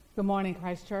Good morning,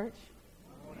 Christ Church.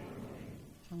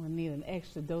 I'm going to need an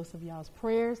extra dose of y'all's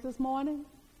prayers this morning.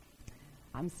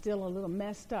 I'm still a little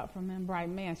messed up from Bright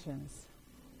Mansions.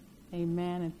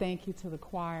 Amen. And thank you to the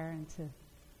choir and to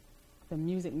the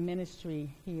music ministry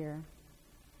here.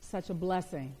 Such a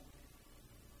blessing.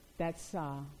 That's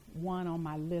one on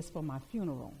my list for my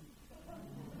funeral.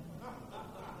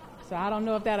 So I don't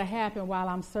know if that'll happen while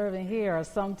I'm serving here or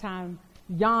sometime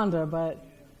yonder, but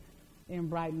in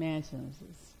Bright Mansions,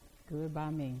 it's good by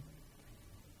me.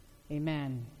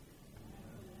 Amen.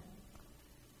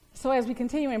 So as we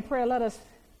continue in prayer, let us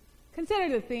consider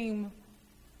the theme,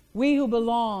 we who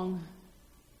belong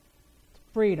to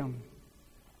freedom.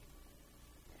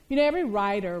 You know, every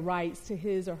writer writes to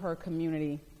his or her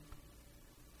community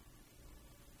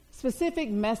specific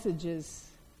messages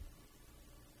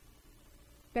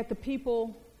that the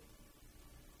people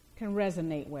can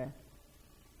resonate with.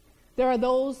 There are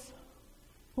those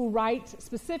who write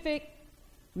specific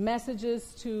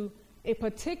messages to a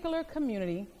particular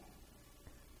community,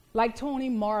 like Toni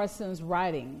Morrison's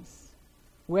writings,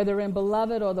 whether in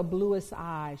Beloved or The Bluest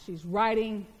Eye. She's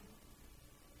writing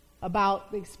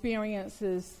about the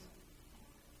experiences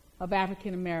of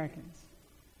African Americans,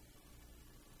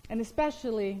 and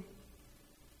especially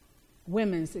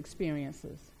women's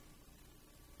experiences.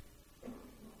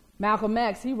 Malcolm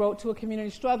X, he wrote to a community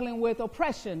struggling with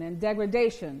oppression and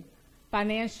degradation,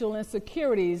 financial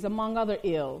insecurities, among other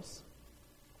ills.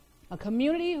 A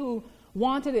community who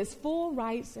wanted its full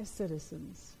rights as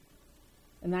citizens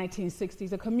in the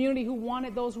 1960s, a community who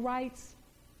wanted those rights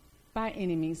by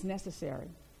any means necessary.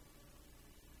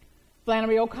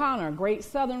 Flannery O'Connor, a great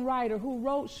Southern writer who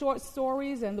wrote short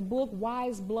stories and the book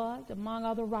Wise Blood, among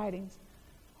other writings,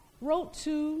 wrote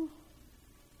to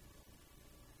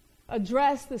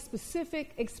address the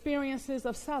specific experiences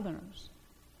of Southerners.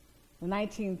 The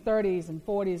 1930s and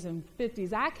 40s and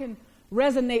 50s. I can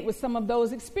resonate with some of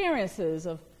those experiences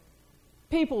of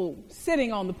people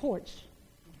sitting on the porch,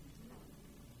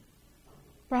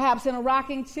 perhaps in a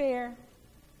rocking chair,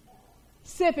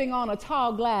 sipping on a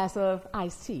tall glass of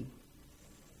iced tea.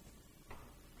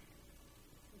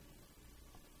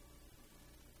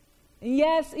 And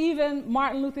yes, even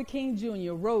Martin Luther King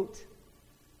Jr. wrote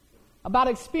about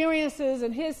experiences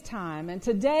in his time. And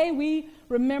today we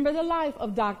remember the life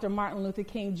of Dr. Martin Luther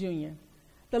King Jr.,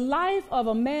 the life of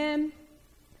a man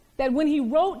that when he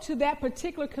wrote to that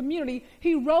particular community,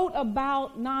 he wrote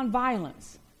about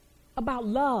nonviolence, about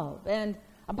love, and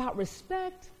about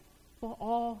respect for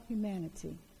all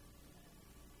humanity.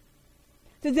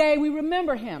 Today we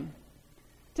remember him.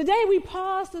 Today we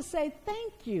pause to say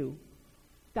thank you,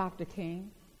 Dr.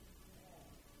 King.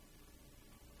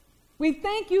 We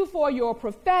thank you for your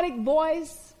prophetic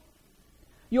voice,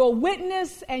 your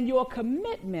witness, and your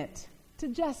commitment to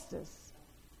justice.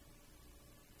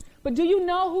 But do you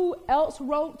know who else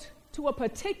wrote to a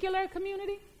particular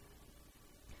community?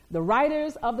 The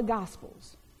writers of the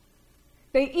Gospels.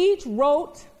 They each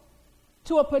wrote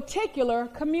to a particular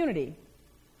community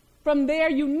from their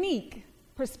unique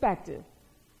perspective.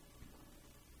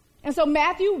 And so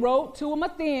Matthew wrote to a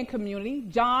Matthean community,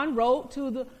 John wrote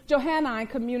to the Johannine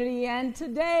community, and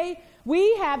today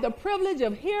we have the privilege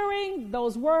of hearing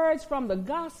those words from the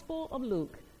Gospel of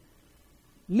Luke.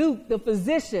 Luke, the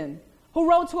physician, who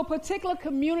wrote to a particular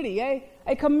community,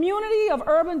 a community of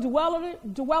urban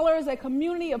dwellers, a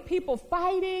community of people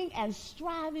fighting and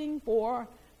striving for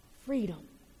freedom.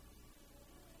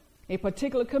 A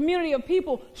particular community of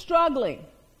people struggling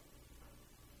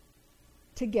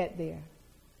to get there.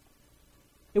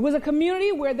 It was a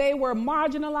community where they were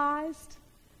marginalized,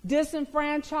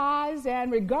 disenfranchised,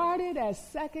 and regarded as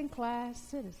second-class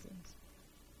citizens.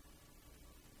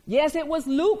 Yes, it was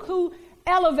Luke who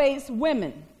elevates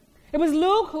women. It was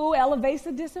Luke who elevates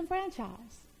the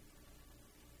disenfranchised.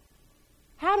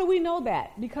 How do we know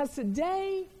that? Because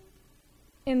today,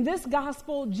 in this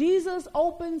gospel, Jesus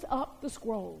opens up the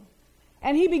scroll,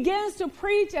 and he begins to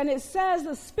preach, and it says,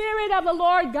 "The Spirit of the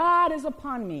Lord God is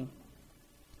upon me,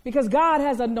 because God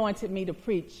has anointed me to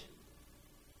preach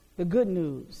the good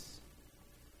news."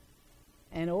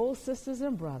 And old sisters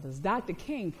and brothers, Dr.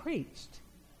 King preached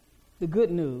the good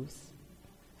news.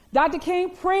 Dr. King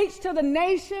preached to the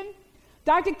nation.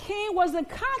 Dr. King was the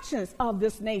conscience of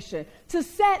this nation to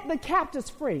set the captives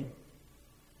free.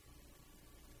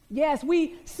 Yes,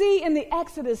 we see in the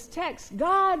Exodus text,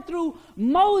 God through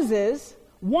Moses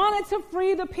wanted to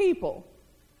free the people.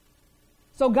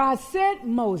 So God sent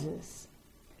Moses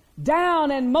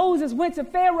down, and Moses went to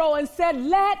Pharaoh and said,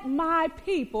 "Let my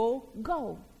people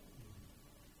go."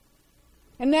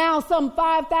 And now, some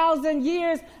 5,000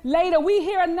 years later, we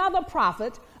hear another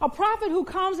prophet, a prophet who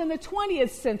comes in the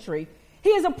 20th century, He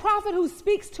is a prophet who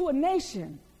speaks to a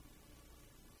nation.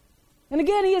 And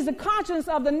again, he is the conscience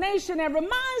of the nation and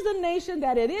reminds the nation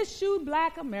that it issued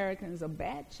black Americans a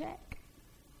bad check.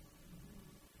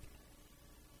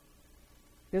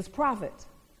 This prophet,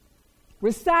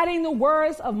 reciting the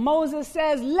words of Moses,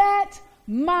 says, "Let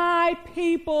my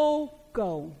people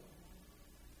go."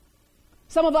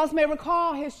 Some of us may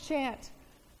recall his chant.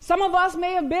 Some of us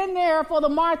may have been there for the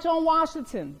March on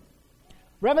Washington.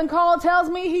 Reverend Cole tells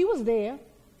me he was there.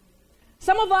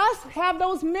 Some of us have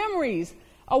those memories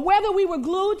of whether we were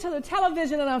glued to the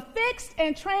television and affixed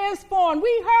and transformed.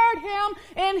 We heard him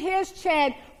in his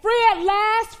chant, "Free at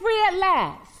last, free at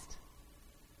last."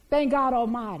 Thank God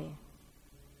Almighty,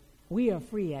 we are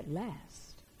free at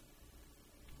last.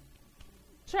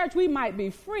 Church, we might be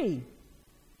free,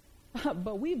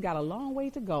 but we've got a long way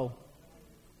to go.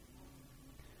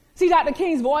 See, Dr.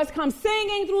 King's voice comes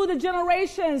singing through the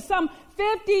generations, some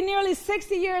 50, nearly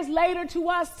 60 years later to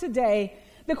us today.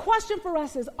 The question for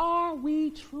us is, are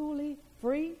we truly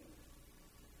free?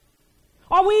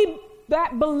 Are we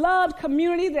that beloved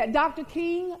community that Dr.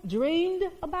 King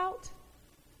dreamed about?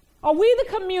 Are we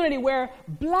the community where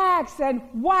blacks and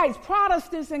whites,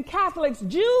 Protestants and Catholics,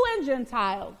 Jew and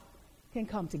Gentile can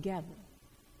come together?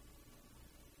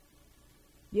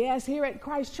 Yes, here at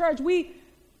Christ Church, we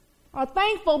are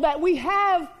thankful that we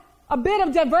have a bit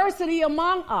of diversity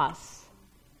among us.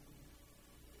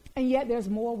 And yet there's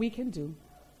more we can do.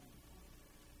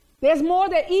 There's more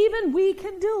that even we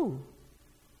can do.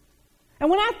 And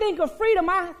when I think of freedom,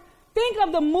 I think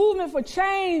of the movement for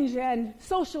change and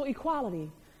social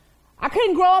equality. I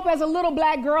couldn't grow up as a little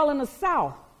black girl in the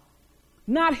South,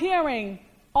 not hearing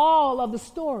all of the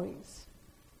stories.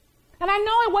 And I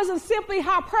know it wasn't simply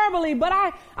hyperbole, but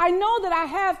I know that I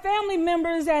have family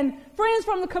members and friends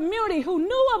from the community who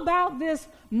knew about this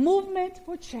movement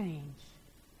for change.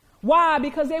 Why?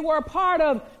 Because they were a part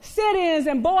of sit-ins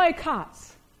and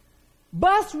boycotts,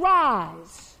 bus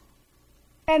rides,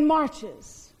 and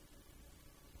marches.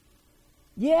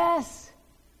 Yes,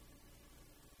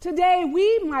 today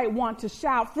we might want to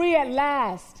shout, "Free at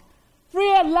last,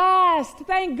 free at last,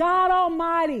 thank God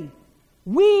Almighty.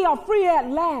 We are free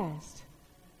at last."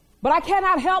 But I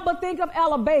cannot help but think of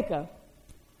Ella Baker,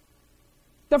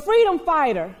 the freedom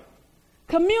fighter,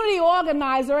 community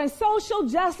organizer, and social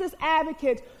justice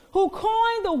advocate who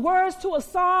coined the words to a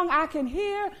song I can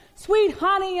hear Sweet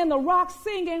Honey in the Rock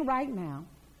singing right now.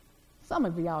 Some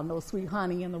of y'all know Sweet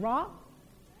Honey in the Rock.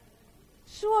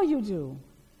 Sure you do.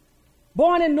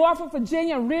 Born in Norfolk,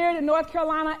 Virginia, reared in North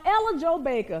Carolina, Ella Jo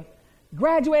Baker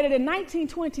graduated in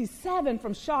 1927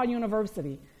 from Shaw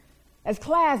University as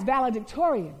class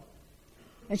valedictorian.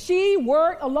 And she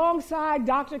worked alongside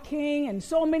Dr. King and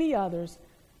so many others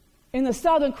in the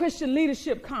Southern Christian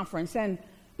Leadership Conference and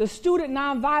the Student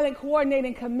Nonviolent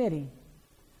Coordinating Committee.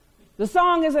 The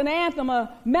song is an anthem,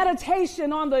 a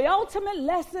meditation on the ultimate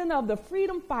lesson of the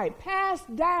freedom fight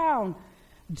passed down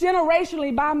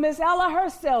generationally by Miss Ella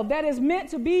herself, that is meant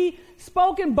to be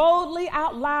spoken boldly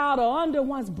out loud or under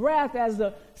one's breath as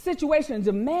the situation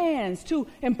demands, to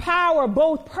empower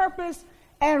both purpose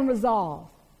and resolve.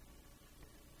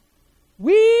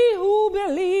 We who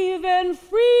believe in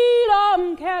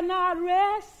freedom cannot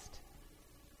rest.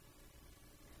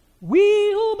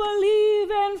 We who believe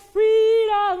in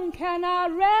freedom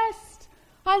cannot rest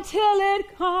until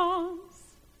it comes.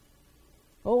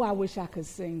 Oh, I wish I could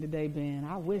sing today, Ben.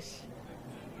 I wish.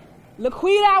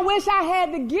 Laquita, I wish I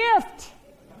had the gift.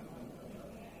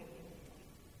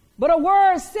 But a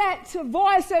word set to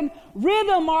voice and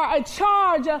rhythm or a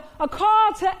charge, a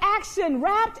call to action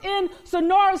wrapped in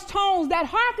sonorous tones that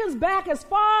harkens back as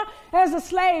far as the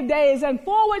slave days and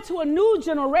forward to a new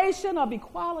generation of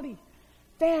equality,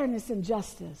 fairness, and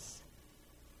justice.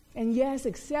 And yes,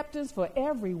 acceptance for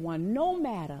everyone, no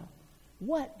matter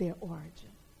what their origin.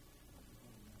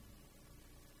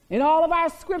 In all of our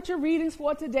scripture readings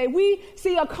for today, we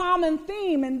see a common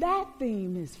theme, and that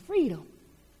theme is freedom.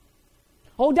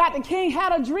 Oh, Dr. King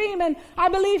had a dream, and I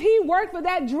believe he worked for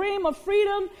that dream of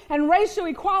freedom and racial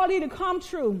equality to come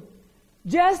true.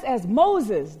 Just as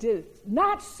Moses did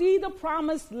not see the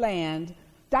promised land,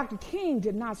 Dr. King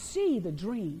did not see the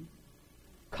dream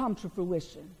come to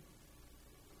fruition.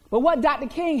 But what Dr.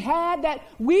 King had that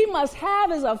we must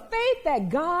have is a faith that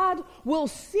God will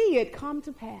see it come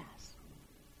to pass.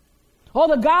 Oh,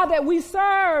 the God that we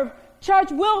serve,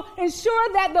 church, will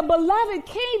ensure that the beloved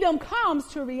kingdom comes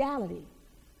to reality.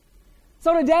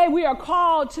 So today we are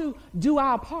called to do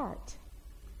our part.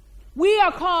 We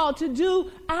are called to do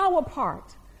our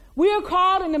part. We are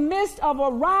called in the midst of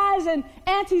a rise in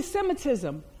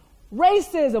anti-Semitism,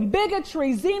 racism,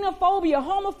 bigotry, xenophobia,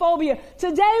 homophobia.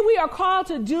 Today we are called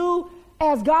to do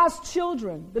as God's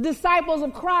children, the disciples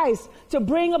of Christ, to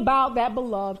bring about that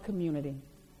beloved community.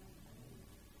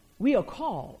 We are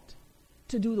called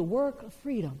to do the work of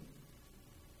freedom.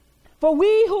 For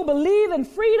we who believe in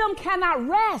freedom cannot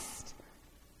rest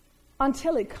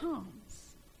until it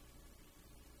comes.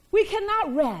 We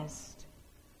cannot rest.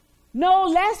 No,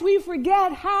 lest we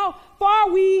forget how far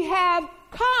we have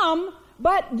come,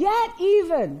 but yet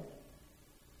even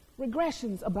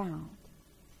regressions abound.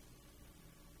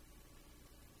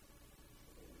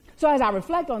 So as I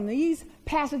reflect on these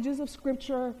passages of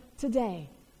Scripture today,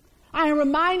 I am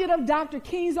reminded of Dr.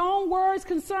 King's own words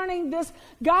concerning this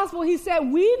gospel. He said,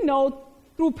 we know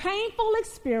through painful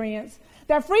experience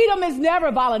that freedom is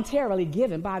never voluntarily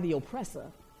given by the oppressor.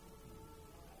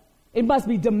 It must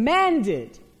be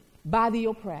demanded by the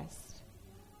oppressed.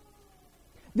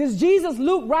 This Jesus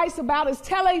Luke writes about is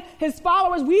telling his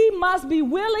followers we must be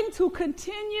willing to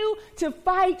continue to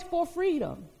fight for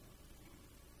freedom.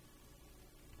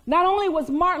 Not only was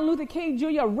Martin Luther King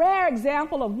Jr. a rare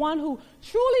example of one who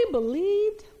truly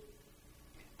believed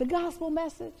the gospel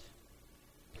message,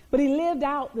 but he lived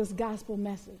out this gospel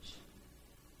message.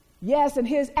 Yes, in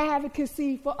his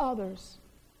advocacy for others,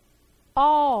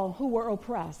 all who were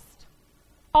oppressed,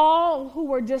 all who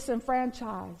were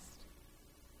disenfranchised,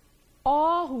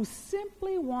 all who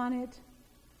simply wanted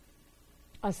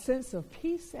a sense of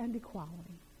peace and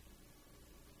equality,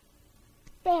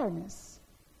 fairness,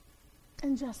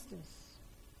 and justice.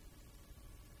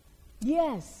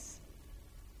 Yes,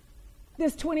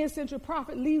 this 20th century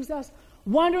prophet leaves us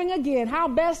wondering again how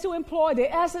best to employ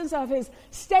the essence of his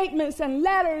statements and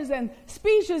letters and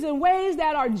speeches in ways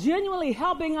that are genuinely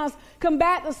helping us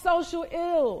combat the social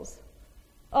ills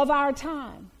of our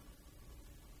time,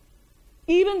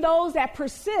 even those that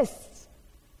persist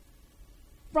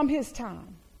from his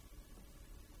time.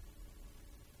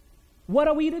 What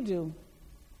are we to do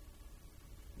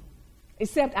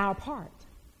except our part?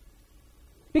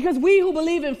 Because we who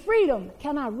believe in freedom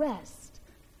cannot rest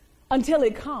until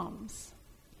it comes.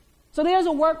 So there's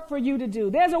a work for you to do.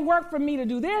 There's a work for me to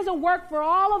do. There's a work for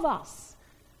all of us,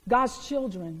 God's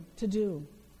children, to do.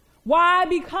 Why?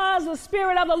 Because the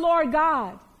Spirit of the Lord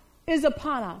God is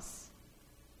upon us.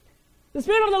 The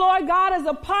Spirit of the Lord God is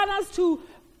upon us to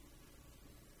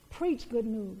preach good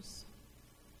news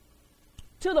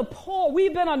to the poor.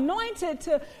 We've been anointed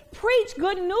to preach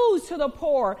good news to the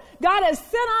poor. God has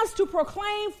sent us to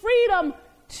proclaim freedom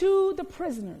to the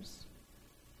prisoners.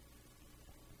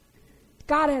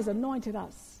 God has anointed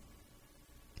us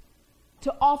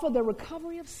to offer the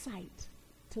recovery of sight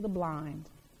to the blind.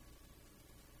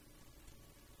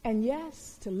 And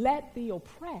yes, to let the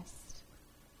oppressed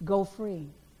go free.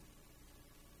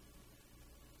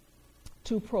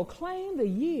 To proclaim the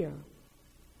year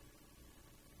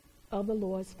of the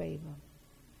Lord's favor.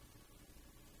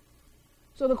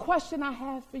 So the question I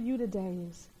have for you today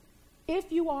is,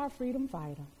 if you are a freedom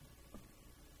fighter,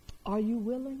 are you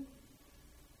willing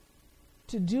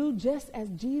to do just as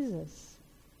Jesus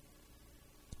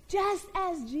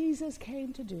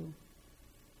came to do?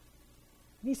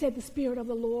 He said, the Spirit of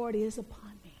the Lord is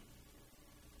upon me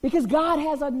because God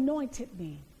has anointed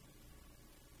me.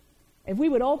 If we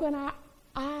would open our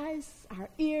eyes, our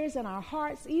ears, and our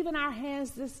hearts, even our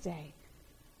hands this day,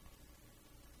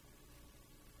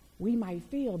 we might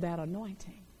feel that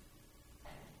anointing.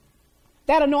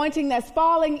 That anointing that's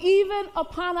falling even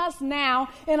upon us now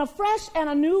in a fresh and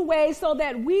a new way so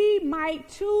that we might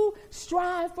too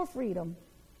strive for freedom.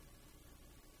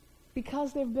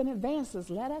 Because there have been advances,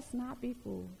 let us not be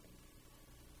fooled.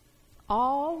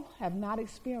 All have not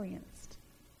experienced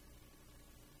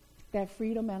that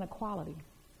freedom and equality.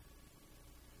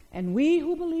 And we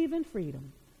who believe in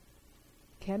freedom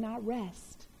cannot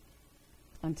rest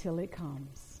until it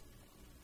comes.